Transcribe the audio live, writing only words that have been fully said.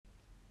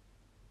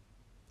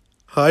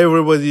Hi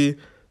everybody.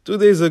 2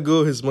 days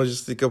ago, His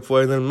Majesty Cup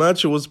final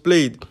match was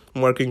played,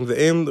 marking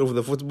the end of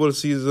the football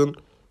season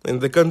in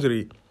the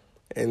country.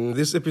 And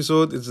this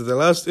episode is the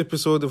last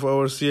episode of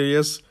our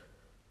series,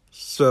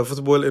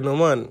 Football in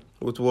Oman,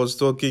 which was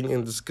talking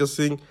and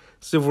discussing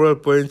several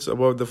points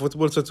about the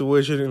football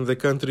situation in the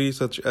country,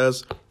 such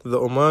as the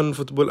Oman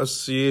Football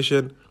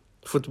Association,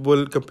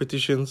 football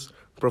competitions,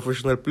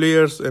 professional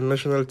players, and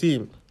national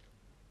team.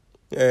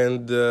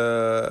 And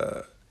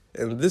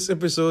in this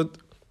episode,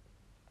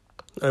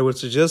 I would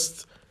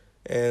suggest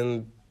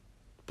and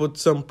put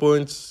some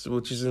points,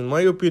 which is, in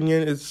my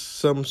opinion, it's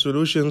some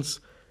solutions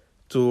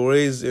to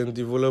raise and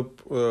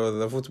develop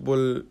the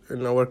football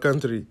in our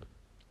country.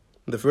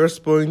 The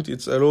first point,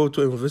 it's allow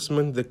to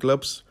investment the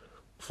clubs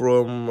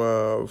from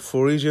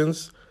four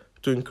regions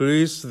to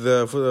increase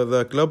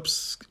the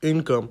clubs'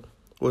 income,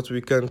 what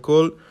we can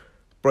call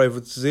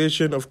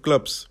privatization of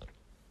clubs.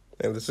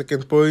 And the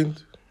second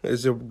point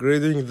is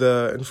upgrading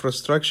the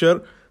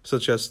infrastructure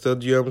such as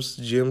stadiums,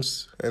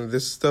 gyms, and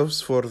this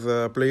stuffs for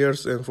the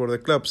players and for the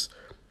clubs.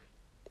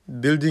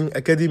 Building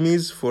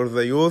academies for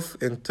the youth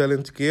and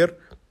talent care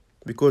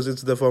because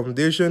it's the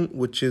foundation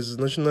which is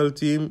national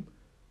team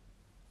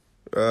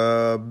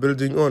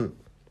building on.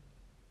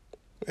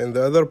 And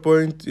the other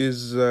point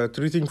is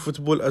treating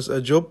football as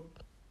a job,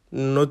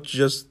 not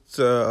just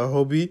a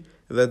hobby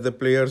that the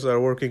players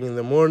are working in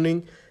the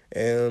morning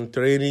and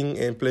training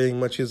and playing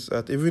matches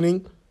at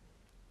evening.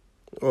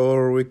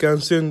 Or we can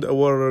send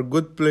our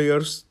good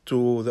players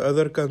to the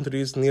other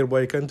countries,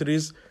 nearby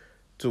countries,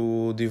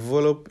 to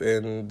develop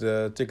and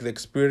take the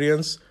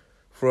experience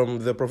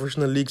from the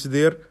professional leagues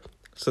there,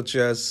 such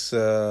as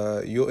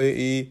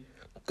UAE,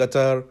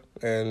 Qatar,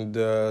 and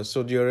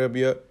Saudi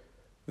Arabia.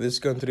 These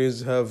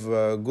countries have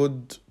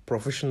good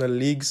professional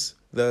leagues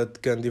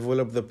that can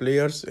develop the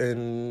players,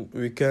 and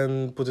we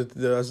can put it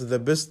as the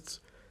best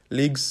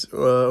leagues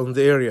on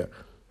the area.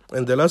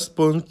 And the last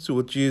point,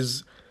 which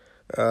is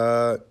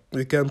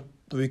we can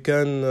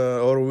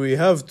or we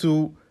have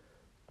to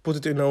put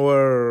it in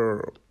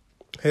our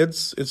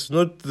heads. It's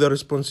not the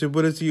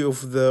responsibility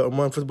of the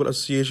Oman Football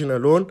Association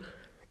alone.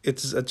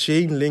 It's a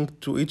chain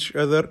linked to each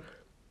other,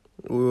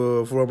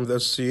 from the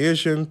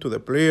association to the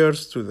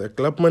players to the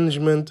club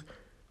management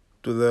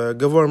to the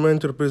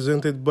government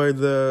represented by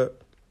the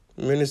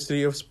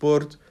Ministry of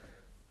Sport,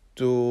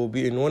 to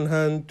be in one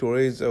hand to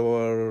raise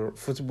our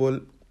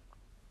football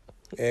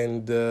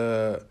and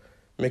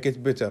make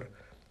it better.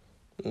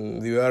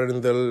 We are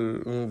in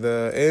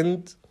the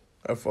end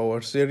of our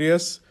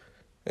series.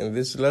 In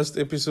this last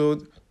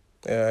episode,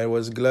 I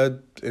was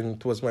glad and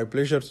it was my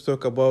pleasure to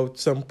talk about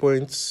some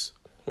points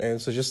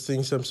and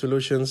suggesting some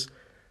solutions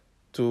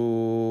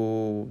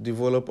to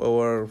develop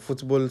our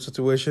football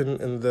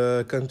situation in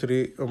the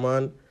country,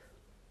 Oman.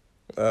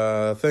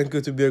 Thank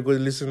you to be a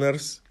good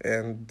listeners,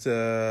 and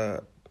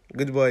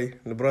goodbye.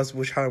 Nabras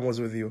Bushham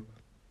was with you.